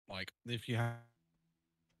like if you have,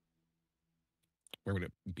 where would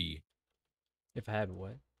it be? If I had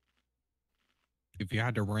what? If you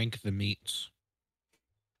had to rank the meats,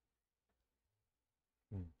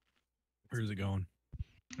 Hmm. where's it going?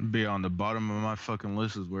 Be on the bottom of my fucking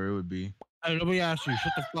list is where it would be. Hey, nobody asked you.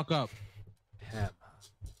 Shut the fuck up. Ham.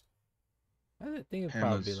 I think it'd Ham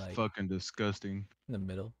probably be is like fucking disgusting. in the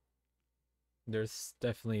middle. There's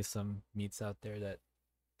definitely some meats out there that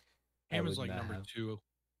I Ham would is like not number have. 2.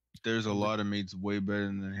 There's a lot of meats way better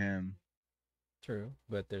than ham. True,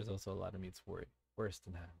 but there's also a lot of meats worse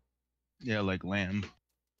than ham. Yeah, like lamb.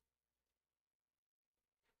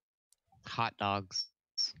 Hot dogs.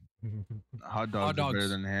 Hot dogs are better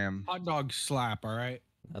than ham. Hot dogs slap, all right?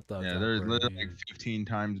 Hot dogs Yeah, are they're great. literally like 15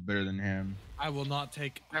 times better than ham. I will not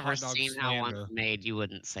take I've never hot dog seen how slander. one's made. You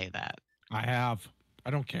wouldn't say that. I have.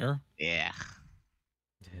 I don't care. Yeah.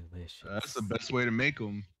 Delicious. That's the best way to make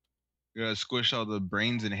them. You gotta squish all the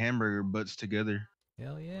brains and hamburger butts together.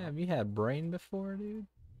 Hell yeah! Have you had brain before, dude?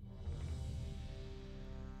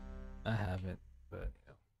 I haven't, but you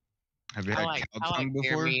know. Have you had cow tongue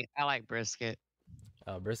deer before? meat. I like brisket.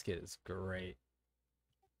 Oh, brisket is great,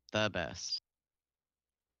 The best.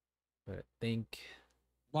 but I think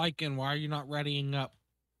Lycan, why are you not readying up?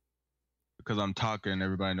 Because I'm talking,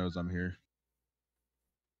 everybody knows I'm here.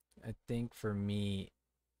 for me,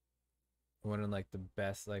 one of like the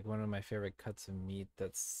best, like one of my favorite cuts of meat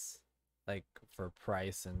that's like for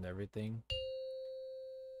price and everything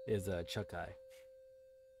is a chuck eye.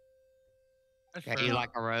 Yeah, you like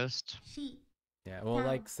a roast? Yeah, well,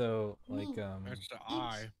 like so, like That's the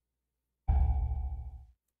eye.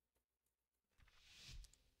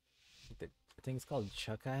 I think it's called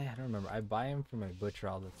chuck eye. I don't remember. I buy them from my butcher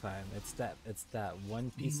all the time. It's that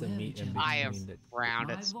one piece of meat in Eye of between the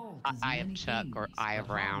round. It's eye of chuck or eye of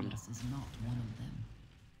round. Is not one of them.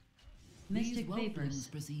 Mystic vapors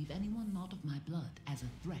perceive anyone not of my blood as a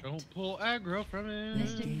threat. Don't pull aggro from it.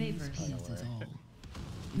 Mystic vapors. Is all.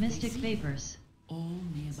 Mystic vapors. All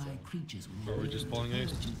nearby creatures will. Are we just pulling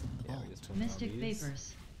these? Yeah, we just put them on Mystic these.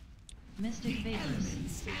 vapors. Mystic vapors.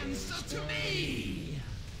 Answer to me!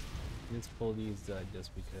 Let's pull these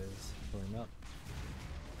just because. Pull them up.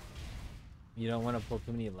 You don't want to pull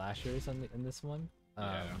too many lashers in this one.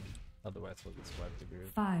 Yeah. Otherwise, we'll just wipe the group.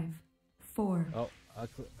 5, 4. Oh,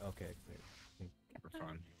 okay, clear. We're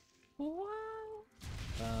fine. Wow.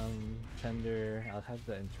 Tender. I'll have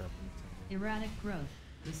the interrupt. Erratic growth.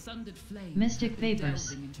 The sundered flame Mystic have been vapors.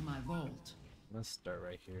 delving into my vault. Let's start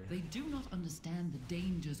right here. They do not understand the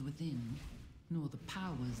dangers within, nor the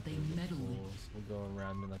powers they meddle with. We'll go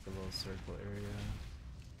around in like a little circle area.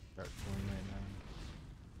 Start pulling right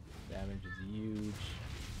now. Damage is huge.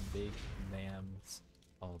 Big nams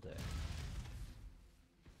all day.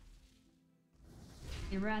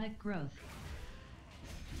 Erratic growth.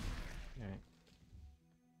 Alright.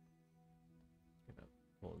 Gonna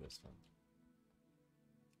pull this one.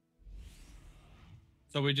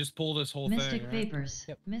 So we just pull this whole Mystic thing. Right? vapors.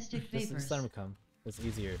 Yep. Mystic Just vapors. let them come. It's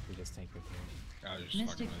easier if we just tank with here. I was just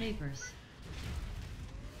Mystic fucking with you. vapors.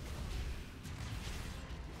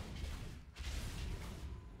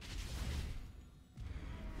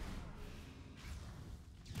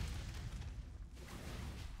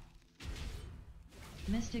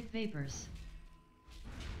 Mystic vapors.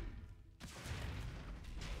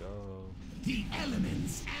 Go. The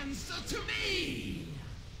elements answer to me!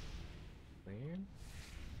 Clear.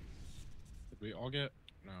 Did we all get?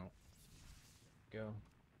 No. Go.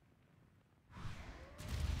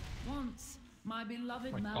 Once, my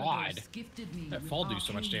beloved My Malygos God. gifted me That with fall do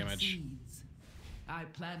so much arcane damage. seeds. I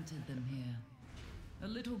planted them here. A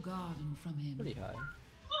little garden from him. Pretty high.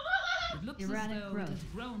 It looks Erratic as though growth. it has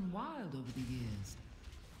grown wild over the years.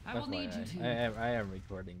 I will need you to I am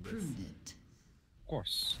recording this. prune it. Of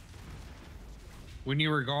course. When you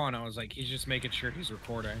were gone, I was like, he's just making sure he's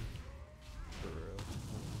recording. For real.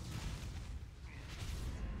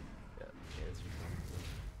 Yeah, it's recording.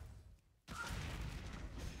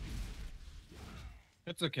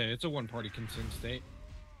 It's okay. It's a one-party consent state.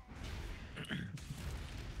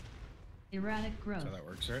 Erratic That's growth. how that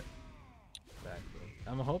works, right? Exactly.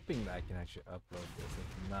 I'm hoping that I can actually upload this.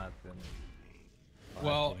 If not, then. I'll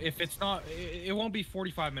Well, have to- if it's not, it won't be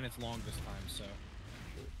 45 minutes long this time, so.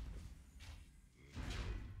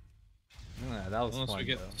 Nah, that was Unless fun, we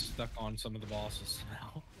get though. stuck on some of the bosses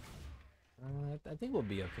now. I think we'll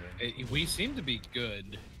be okay. We seem to be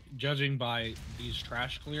good, judging by these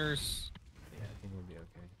trash clears. Yeah, I think we'll be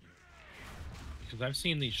okay. Because I've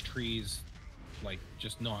seen these trees, like,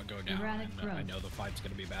 just not go down, Erratic and I growth. know the fight's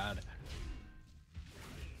gonna be bad.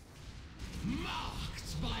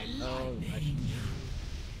 Marked by Oh, lightning.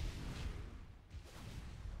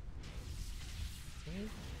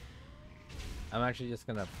 I'm actually just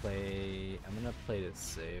gonna play. I'm gonna play this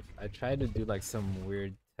safe. I tried to do like some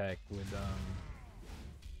weird tech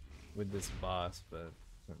with this boss, but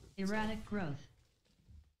Erratic growth.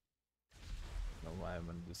 I don't know why I'm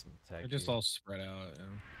gonna do some tech. They're just here. all spread out.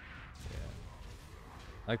 Yeah.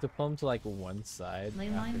 I like to pull him to like one side Ley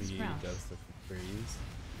after line he sprouts. does the freeze.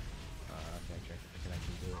 Okay, I can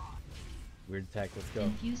actually do it. Weird tech. Let's go.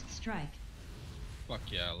 Infused strike. Fuck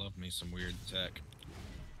yeah, I love me some weird tech.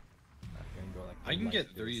 I'm gonna go like I can like get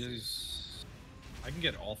this. 3 of these. I can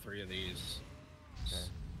get all 3 of these. Okay.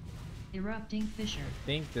 Erupting fissure. I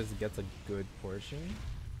think this gets a good portion.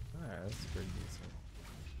 Alright, that's pretty decent.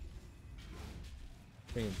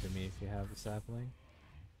 Bring it to me if you have the sapling.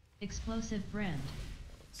 Explosive brand.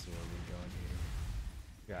 Let's see where we're going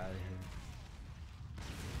here. Got it here.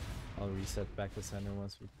 I'll reset back to center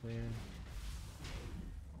once we clear.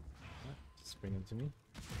 Just bring him to me.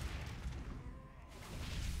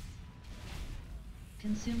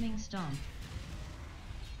 Consuming stomp.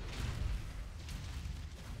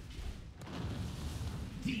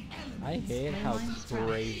 I hate how Ley line sprouts.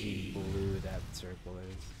 crazy blue that circle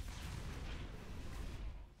is.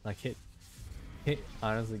 Like it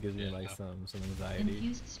honestly gives me like Yeah. some anxiety.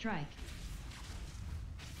 Infused strike.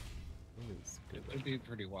 I think it's good. It'd be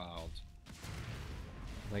pretty wild.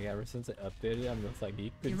 Like ever since I updated, I'm just like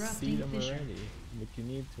you could see Erupting them fissure. already. What you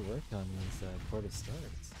need to work on is before it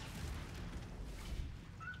starts.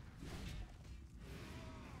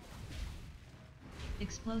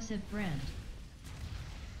 Explosive brand.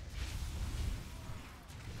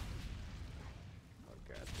 I'll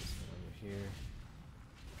grab this one over here.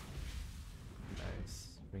 Nice.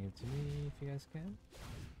 Bring it to me if you guys can.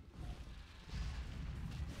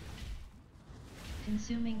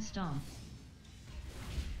 Consuming stomp.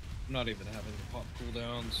 I'm not even having to pop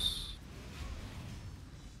cooldowns.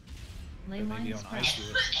 Ley But maybe line on icy sprouts.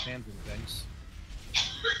 with hands and things.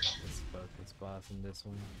 Let's focus boss in this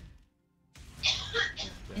one.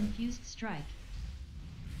 Like that. Infused strike.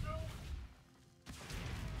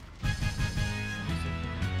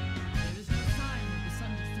 There is no sign of the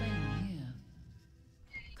sundered flame here.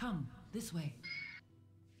 Come, this way.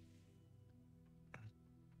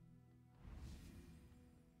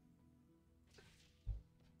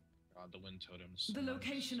 God, the wind totems. The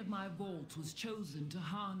location of my vault was chosen to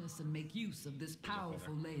harness and make use of this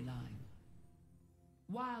powerful ley line.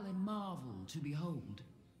 While a marvel to behold,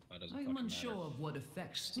 That doesn't I am fucking unsure matter. of what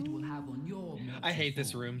effects it will have on your I hate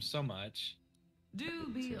this mortal form. room so much. Do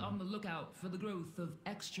be on the lookout for the growth of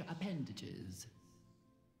extra appendages.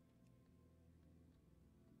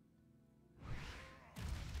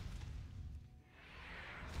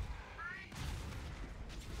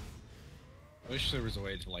 I wish there was a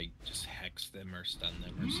way to like just hex them or stun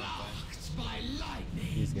them or something.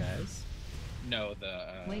 These guys. No,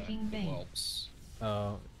 the Waking the Bane. whelps.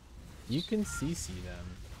 Oh, you can CC them,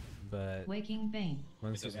 but Waking Bane. It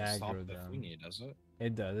once you doesn't stop aggro the them, thingy, does it?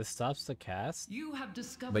 it does. It stops the cast, You have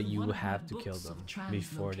discovered but you one of have my to kill books them of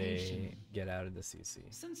before they translocation. get out of the CC.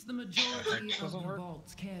 Since the majority hex of doesn't the work?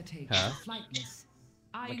 vault's caretakers Huh? are flightless,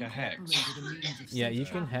 I Like a hex. incorporated a means of Yeah, safe you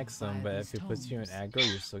can travel hex them, via but these if it puts you in tomes. aggro,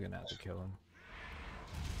 you're still gonna have to kill them.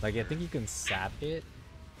 Like I think you can sap it.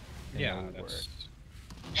 and Yeah, it'll that's.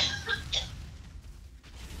 work.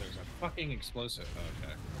 There's a fucking explosive. Oh,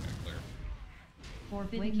 okay, okay, clear.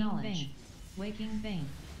 Forbidden Waking knowledge. Bane. Waking Bane.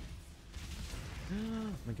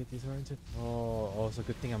 I'm gonna get these oriented. Oh, it's a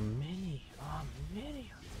good thing I'm mini. Oh, I'm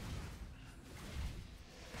mini.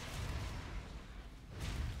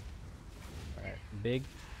 Alright, big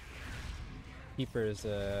keeper is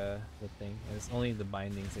the thing. And it's only the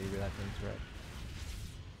bindings that you really have to interact.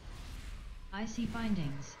 I see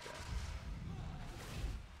findings.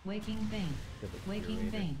 Waking Bane. Get the Waking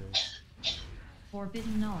curator Bane. first.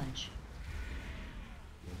 Forbidden knowledge.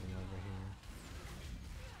 Moving over here.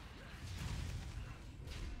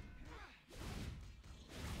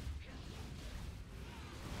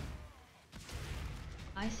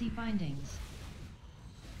 I see findings.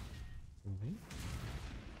 Moving.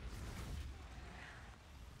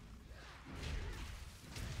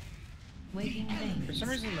 Waking Bane. For some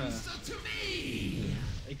reason, the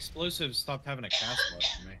explosives stopped having a cast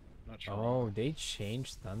left for me. Not sure. Oh, they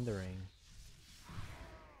changed thundering.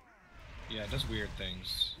 Yeah, it does weird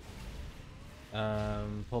things.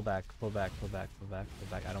 Pull back, pull back, pull back, pull back, pull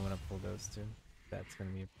back. I don't want to pull those two. That's gonna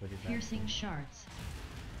be a pretty bad. Piercing shards.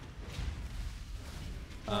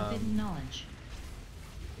 Forbidden knowledge.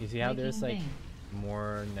 You see how there's like Waking Bane.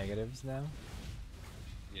 more negatives now?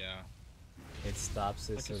 Yeah. It stops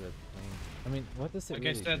this Like sort it's- of thing. I mean, what does it Like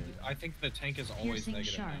really I said, do? I think the tank is always Piercing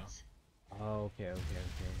negative shards. Oh, okay, okay,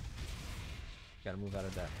 okay. Gotta move out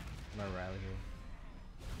of that. I'm gonna rally here.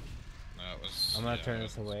 That was. I'm gonna yeah, turn that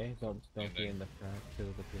this was away. Don't be outstanding. in the front because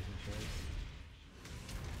of the piercing shards.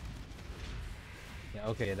 Yeah,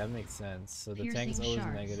 okay, that makes sense. So the tank's Piercing always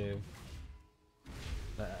shards. negative.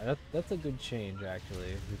 That's a good change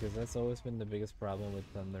actually, because that's always been the biggest problem with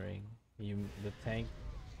thundering. The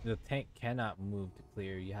tank cannot move to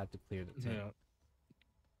clear. You have to clear the tank.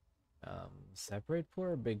 Yeah. Separate pool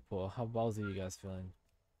or big pool? How ballsy you guys feeling?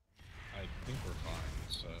 I think we're fine.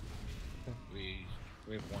 So we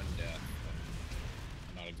have one death.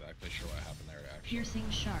 I'm not exactly sure what happened there actually. Piercing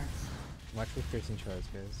shards. Watch for piercing shards,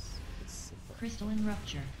 guys. It's Crystalline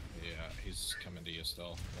rupture. Yeah, he's coming to you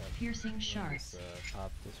still. Piercing just, shards.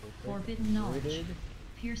 pop this real quick. Forbidden knowledge. Rooted.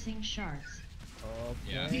 Piercing shards.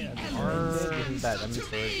 Yeah. Okay, I mean, elements this isn't bad. I'm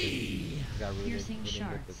just worried 'cause got rooted. Piercing We didn't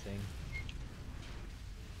get the shards. thing.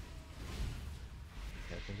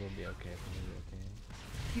 Yeah, I think we'll be okay.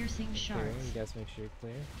 Piercing Clearing, shards. you guys make sure you're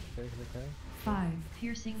clear. Clear. 5.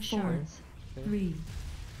 Piercing Four. shards. Clear. 3.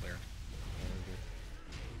 Clear. Very good.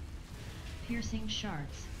 Piercing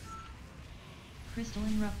shards.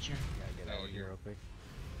 Crystalline rupture. Gotta get out Oh, of here you're- real quick.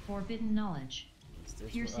 Forbidden knowledge.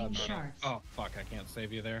 Stairs Piercing up. shards. Oh fuck! I can't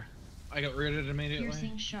save you there. I got rooted immediately.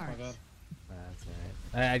 Piercing My shards. bad. That's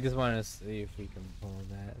alright. I just want to see if we can pull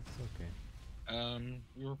that. It's okay.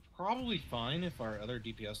 We were probably fine if our other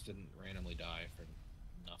DPS didn't randomly die for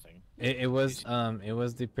nothing. It was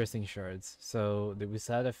the piercing shards. So we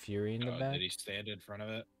still had a fury in the back. Did he stand in front of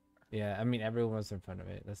it? Yeah, I mean everyone was in front of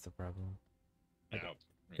it. That's the problem. No.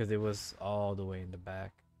 Because it was all the way in the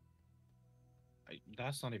back.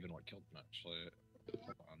 That's not even what killed him actually.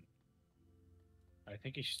 Hold on. I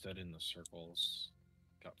think he stood in the circles.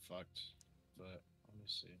 Got fucked. But let me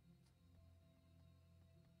see.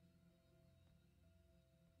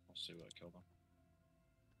 I'll see what killed him.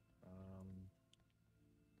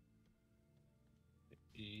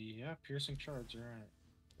 Yeah, piercing shards, you're right.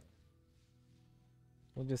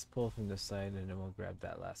 We'll just pull from the side and then we'll grab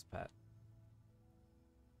that last pat.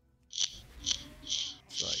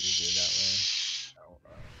 So you do that way.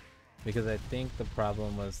 Because I think the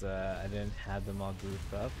problem was I didn't have them all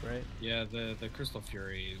grouped up, right? Yeah, the Crystal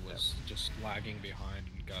Fury was just lagging behind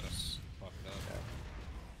and got us fucked up.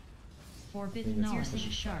 Forbidden Maybe knowledge. it's Piercing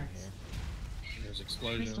fine shards. here. There's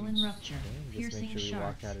explosions. Crystalline rupture. Okay, just Piercing make sure we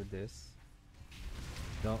shards. walk out of this.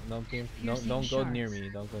 Don't Piercing go near shards. me.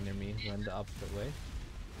 Don't go near me. Run the opposite way.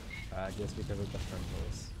 Just because of the front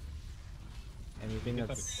holes. Anything Get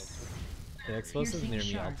that that's the explosives Piercing near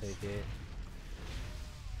me, I'll shards. take it.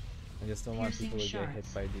 I just don't want Piercing people to get hit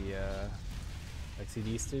shards. by the like see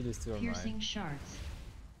these two are Piercing mine. shards.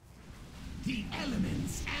 The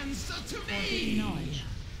elements answer to Forbidden knowledge.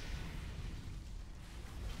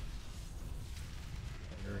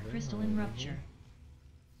 Crystalline rupture.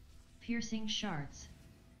 Piercing shards.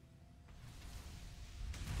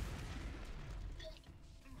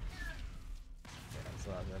 Yeah, that's a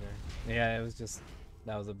lot better. Yeah, it was just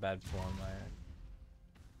that was a bad pull on my end.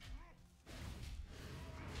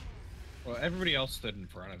 Well, everybody else stood in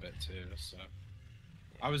front of it too, so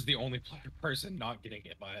I was the only person not getting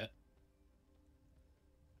hit by it.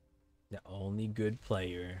 The only good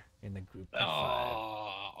player in the group of five.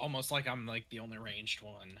 Oh, almost like I'm like the only ranged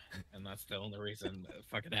one, and that's the only reason it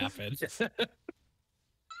fucking happened. Alright,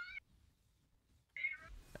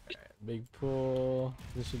 big pull.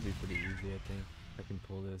 This should be pretty easy, I think. I can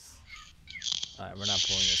pull this. Alright, we're not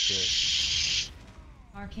pulling this shit.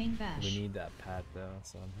 Arcane bash. We need that pad though,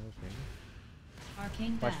 so I'm hoping.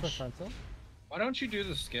 Arcane Watch for bash. frontal. Why don't you do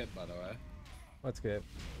the skip, by the way? What's good?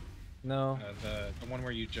 No. The one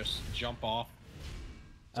where you just jump off.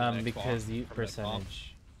 to the next Because boss you from the top.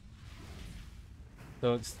 percentage.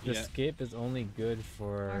 So it's, the Yeah. skip is only good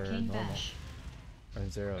for Arcane normal bash. or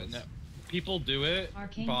zeros. No, people do it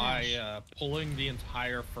Arcane by bash. pulling the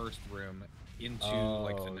entire first room into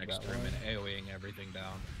like the Oh, next that room one. and AoEing everything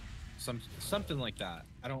down. Something like that.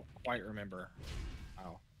 I don't quite remember.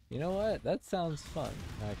 How. You know what? That sounds fun,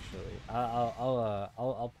 actually.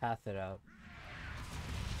 I'll path it out.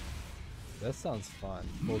 That sounds fun.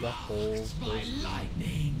 Pull the whole first room.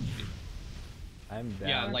 lightning. I'm down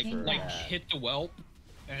Yeah, like for that. hit the whelp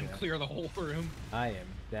and Yeah. clear the whole room. I am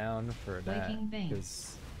down for that. Waking Bane.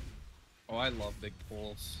 Because Oh, I love big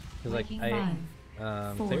pulls. like Waking I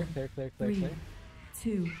 5. clear, 4, clear. 3,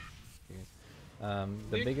 2. The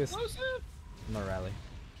Big biggest explosive. morale.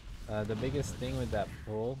 The biggest thing with that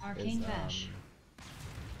pull Arcane is bash.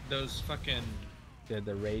 Those fucking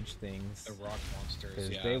the rage things. the rock monsters. Because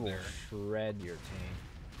Yeah, they will they're shred your tank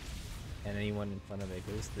and anyone in front of it.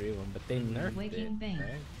 There's 3 of them, but they nerfed Waking it, Bane.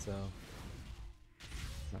 right? So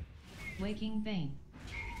Waking Bane.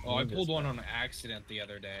 Oh, I Need this pulled one guy. on accident the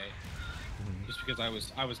other day, Mhm. just because I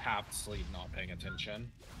was half asleep, not paying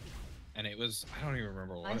attention, and it was I don't even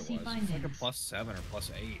remember what I it was. see It was like a findings. +7 or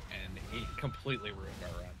 +8, and it completely ruined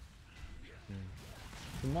our run.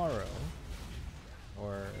 Tomorrow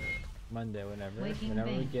or Monday, whenever Waking we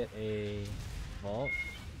Bane. get a vault,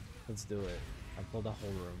 let's do it. I'll pull the whole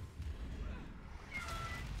room.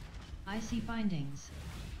 I see findings.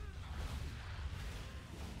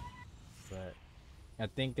 But I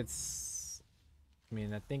think it's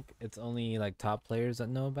I think it's only like top players that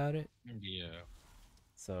know about it. Yeah.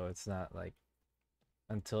 So it's not like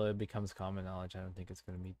until it becomes common knowledge, I don't think it's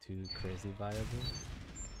gonna be too crazy viable.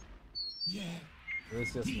 Yeah.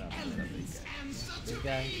 It's just not a big guy. Big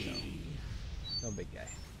guy? No. No big guy.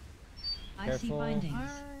 I see Careful. findings.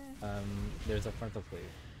 There's a frontal cleave.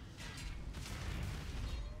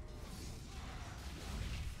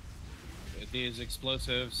 These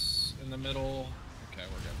explosives in the middle. Okay,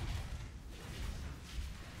 we're good.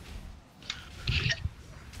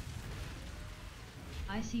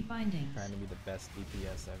 I see findings. Trying to be the best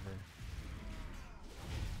DPS ever.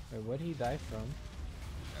 Wait, what'd he die from?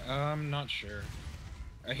 I'm not sure.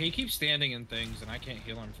 He keeps standing in things, and I can't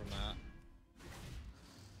heal him from that.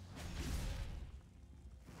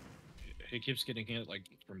 He keeps getting hit like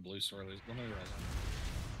from blue swirlies. Let me realize that.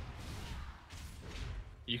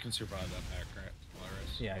 You can survive that pack, right,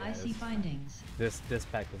 Lyris? Yeah, I see findings. This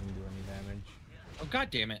pack doesn't do any damage. Oh god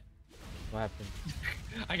damn it! What happened?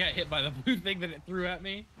 I got hit by the blue thing that it threw at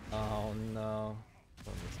me. Oh no.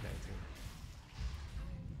 Oh, this guy too.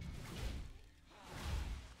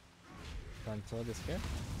 Frontal this guy?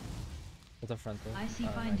 What's a frontal? I see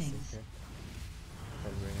Nice, findings. okay. Try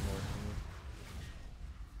to bring it more to me.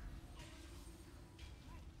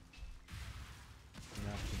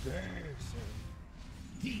 Not today, sir.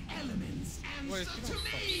 The elements Wait, answer she to don't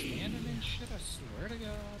stop me. standing and shit, I swear to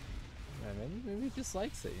god. Yeah, maybe he just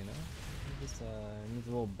likes it, you know? He just needs a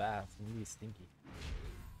little bath. Maybe he's stinky.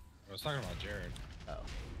 I was talking about Jared. Oh.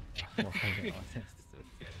 Well, you know,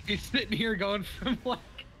 He's sitting here going from like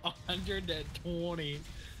 100 to 20,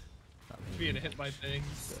 being hit by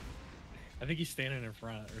things. I think he's standing in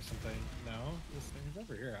front or something. No, he's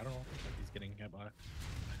over here. I don't think he's getting hit by.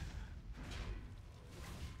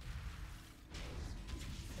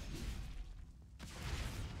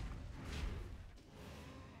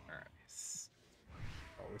 Alright.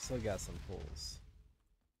 Oh, we still got some pulls.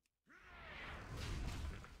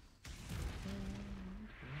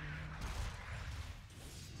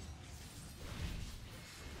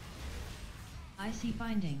 I see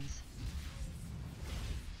findings.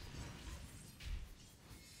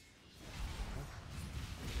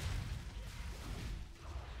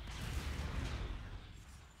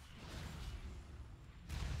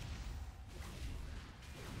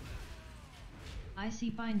 I see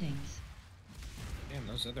findings. Damn,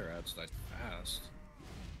 those other ads died fast.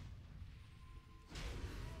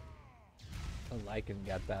 The Lycan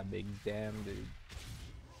got that big damn dude.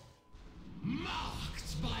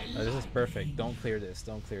 Marked by Oh, this is perfect. Don't clear this.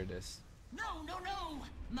 Don't clear this. No, no, no!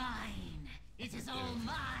 Mine! It is all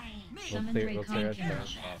mine! Summon we'll clear it Draconic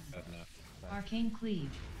first. Image. Oh, good enough. Arcane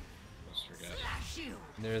Cleave. Let's forget. Slash you!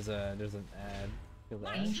 There's an ad. Kill the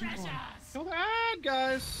My ad. Ancient treasures! Kill the ad,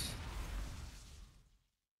 guys!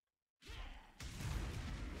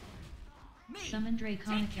 Summon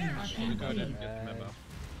Draconic Take care of Image. them. Arcane Go ahead and Cleave. get the memo.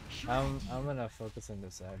 I'm gonna focus on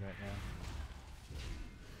this ad right now.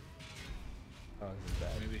 Oh, this is bad.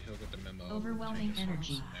 Maybe he'll get the memo. Overwhelming Take us on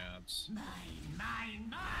energy. some ads, Mine, mine,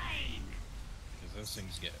 mine! because those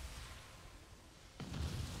things get.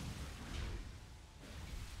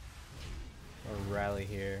 Or rally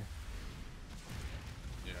here.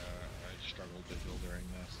 Yeah, I struggled to heal during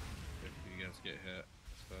this. If you guys get hit,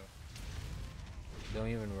 so. Don't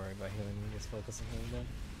even worry about healing me. Just focus on healing them.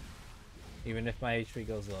 Even if my HP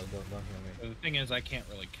goes low, don't heal me. The thing is, I can't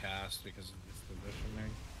really cast because of this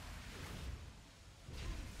positioning.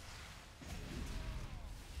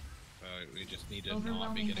 We just need to not be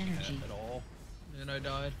Overwhelming getting energy. hit at all. And I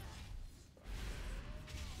died.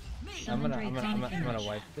 Summon I'm Draconic gonna Image.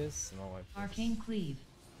 wipe this. I'm gonna wipe this. Arcane Cleave.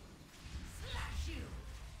 Slash you!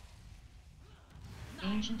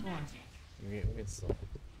 Ancient War. We get slow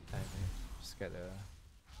timing. Just gotta.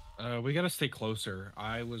 We gotta stay closer.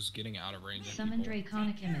 I was getting out of range. of Summon people.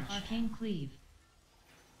 Draconic Image. Arcane Cleave.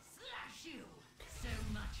 Slash you! So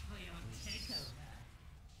much for your takeover.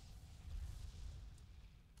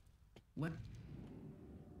 What?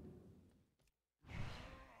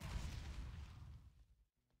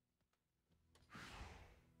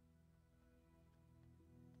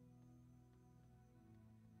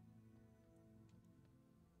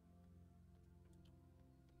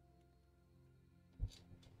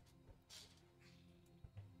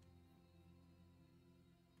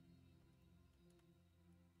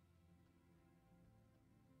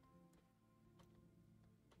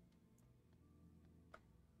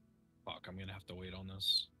 Fuck, I'm gonna have to wait on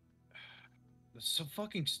this. This is so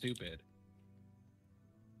fucking stupid.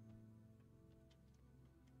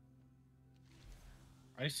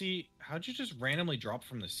 I see. How'd you just randomly drop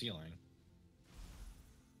from the ceiling?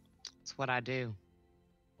 That's what I do.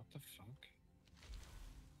 What the fuck?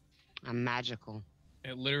 I'm magical.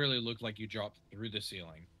 It literally looked like you dropped through the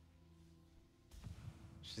ceiling.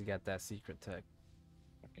 She's got that secret tech.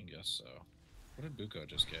 Fucking guess so. What did Buko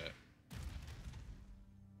just get?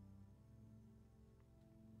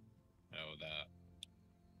 Oh, that.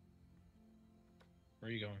 Where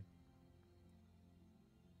are you going?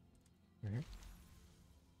 Mhm.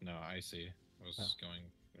 No, I see. I was Oh. going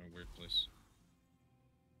in a weird place.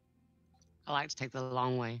 I like to take the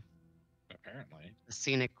long way, Apparently. the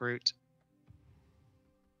scenic route.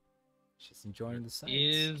 She's enjoying the sights.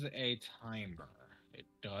 Is a timer. It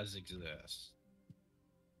does exist.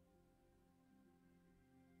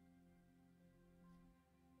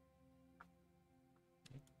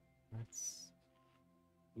 That's.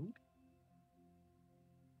 Ooh.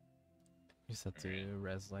 You just have to Alright.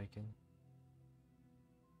 res Lycan.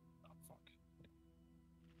 Oh fuck.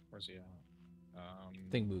 Where's he at?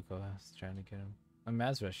 I think Buko is trying to get him.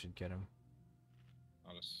 Mazra should get him.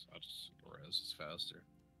 I'll just res is faster.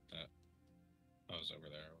 That I was over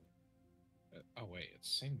there. Oh wait, it's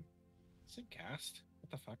same cast?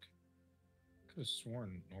 What the fuck? Could have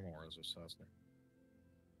sworn normal res was faster.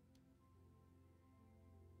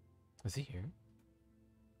 Is he here?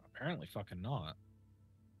 Apparently fucking not.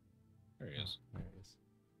 There he is. There he is.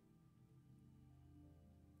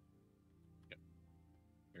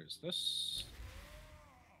 Here's this.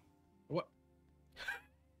 What?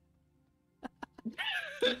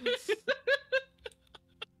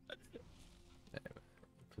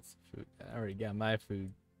 Put some food. I already got my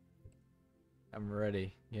food. I'm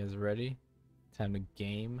ready. You guys ready? Time to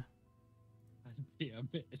game. Damn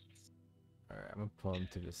it. Alright, I'm gonna pull him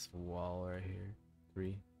to this wall right here.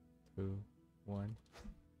 3, 2, 1.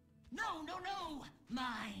 No, no, no!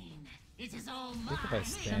 Mine! It is all I mine! think if I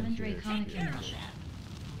stand Summon here, it Draconic should be Image.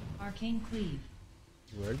 Arcane Cleave.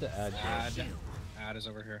 Where'd the ad go? Ad is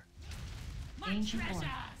over here. My Ancient Orb.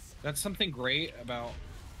 treasures! That's something great about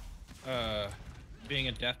being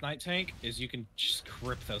a Death Knight tank is you can just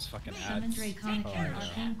grip those fucking Summon ads. Draconic Oh, Image. yeah.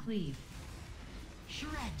 Arcane Cleave.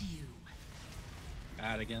 Shred you!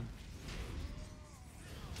 Ad again.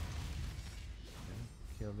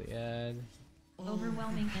 Kill the ad.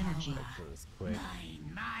 Overwhelming energy. Kill this quick.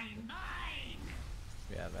 Mine, mine, mine!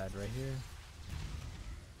 We have ad right here.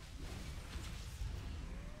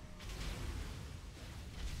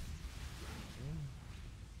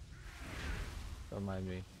 Don't mind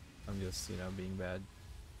me. I'm just, being bad.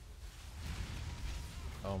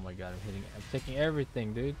 Oh my god, I'm taking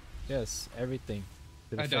everything, dude. Yes, everything.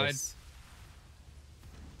 To the I died. face.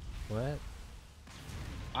 What?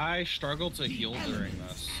 I struggle to heal during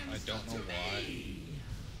this. I don't know why.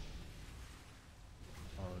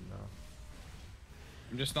 Oh no.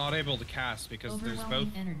 I'm just not able to cast because there's both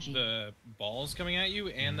Overwhelming energy. the balls coming at you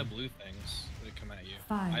and the blue things that come at you.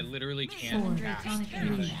 5, I literally can't 4, cast Draconic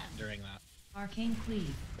anything Image. during that. Arcane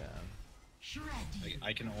Cleave. Damn. Shred you!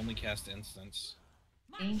 I can only cast instants.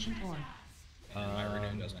 Ancient Orb. And my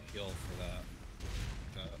Renew doesn't heal for that.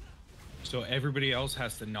 So everybody else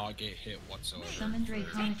has to not get hit whatsoever. Summon for-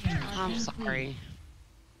 Draconic Image. I'm Arcane sorry.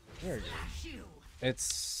 There it is. Slash you!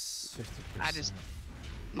 It's 50%. I just-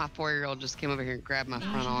 My 4-year-old just came over here and grabbed my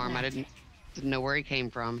front arm. I didn't know where he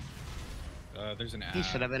came from. There's an ad. He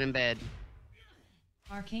should have been in bed.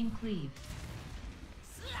 Arcane Cleave.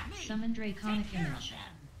 Slap me! Summon Draconic Take care of Image. them.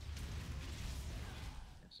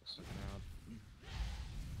 There's a second ad.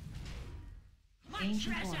 My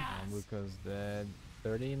Ancient Orb. treasures! Luca's dead.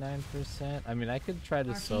 39%. I mean, I could try to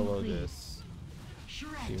Arcane solo Cleave. this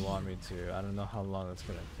Shred if you you! want me to. I don't know how long it's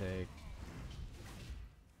gonna take.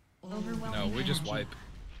 Overwhelming No, we just energy. wipe.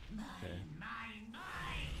 Mine, Okay. mine,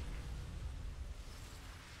 mine!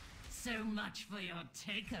 So much for your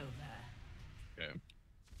takeover. Okay.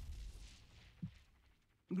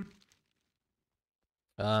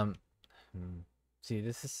 See,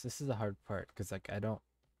 this is the hard part because like I don't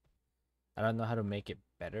know how to make it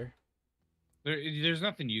better. There's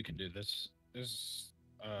nothing you can do.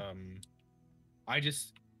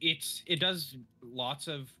 It does lots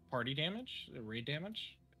of party damage, raid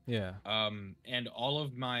damage. Yeah. And all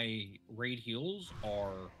of my raid heals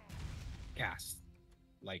are cast,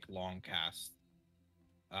 like long cast.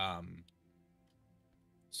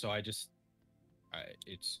 So it's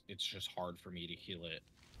just hard for me to heal it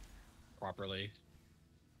properly,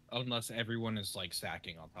 unless everyone is like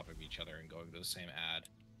stacking on top of each other and going to the same ad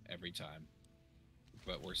every time.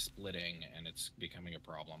 But we're splitting, and it's becoming a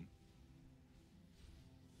problem.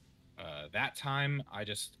 That time I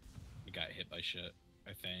just got hit by shit,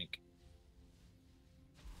 I think.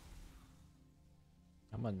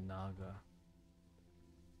 I'm a Naga.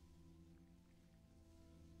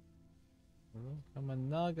 I'm a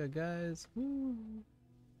Naga, guys. Woo.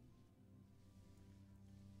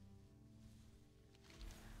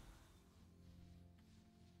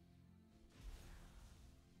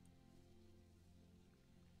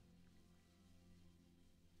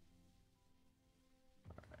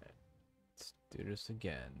 Alright. Let's do this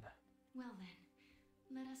again. Well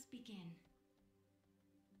then, let us begin.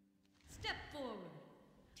 Step forward.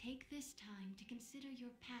 Take this time to consider your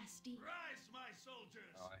past deeds. Rise, my soldiers!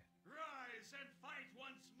 Oh, Rise and fight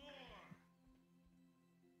once more!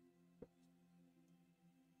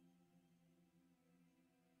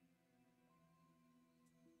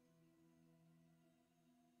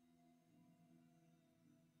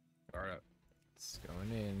 Alright. It's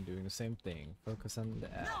going in, doing the same thing. Focus on the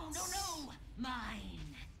ads. No, no, no!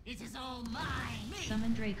 Mine! It is all mine!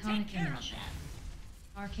 Summon Draconic Take care of Image. them!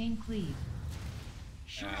 Arcane Cleave.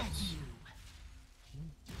 Shred Yes. you!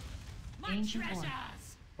 My Ancient Orb.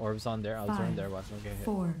 treasures! Orbs on there. I was on 5, there. Watch them get hit.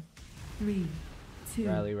 4, 3, 2,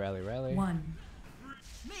 Rally, rally, rally. 1.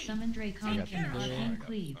 Me! Summon Draconic Take care Image. of them. Arcane got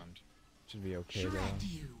Cleave. stunned. Should be okay Shred though.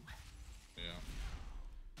 you! Yeah.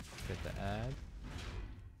 Get the ad.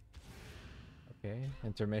 Okay,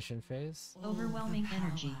 intermission phase. Overwhelming All the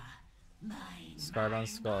energy. power. Mine! Start on mine,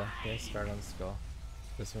 skull. Okay, mine. start on skull.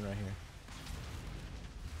 This one right here.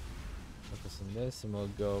 Focus on this and we'll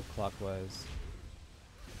go clockwise.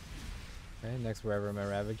 Okay, next wherever my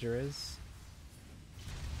Ravager is.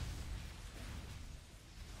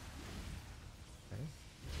 Okay.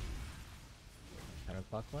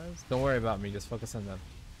 Counterclockwise. Don't worry about me, just focus on them.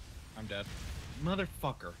 I'm dead.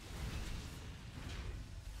 Motherfucker.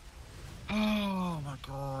 Oh my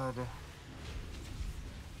god.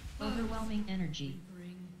 Overwhelming energy.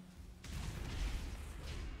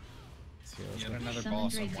 Let's see what's Yet going- another Summon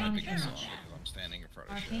boss I'm Draconic wiping us off Image. because I'm standing in front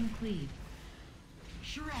of shit. Arcane Cleave.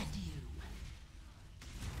 Shred you!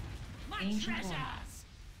 My Ancient Orb. treasures!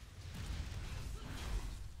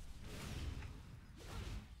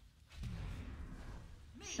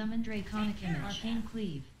 Summon Draconic Image. Arcane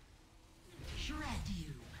Cleave. Shred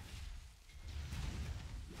you!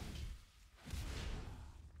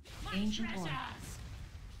 My Ancient Orb. treasures!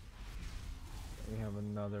 We have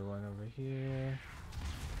another one over here.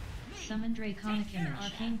 Summon Draconic Image.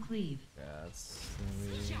 Arcane Cleave. That's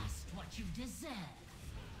gonna be... Just what you deserve.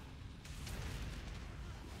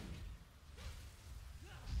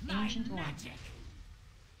 My Ancient Orb. magic.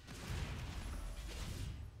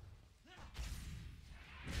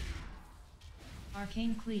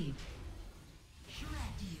 Arcane Cleave. Shred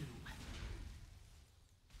you.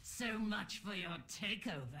 So much for your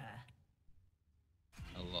takeover.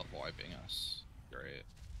 I love wiping us. Great.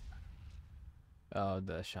 Oh,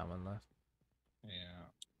 the shaman left. Yeah.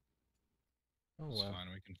 Oh It's well. fine.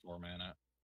 We can 4-man it.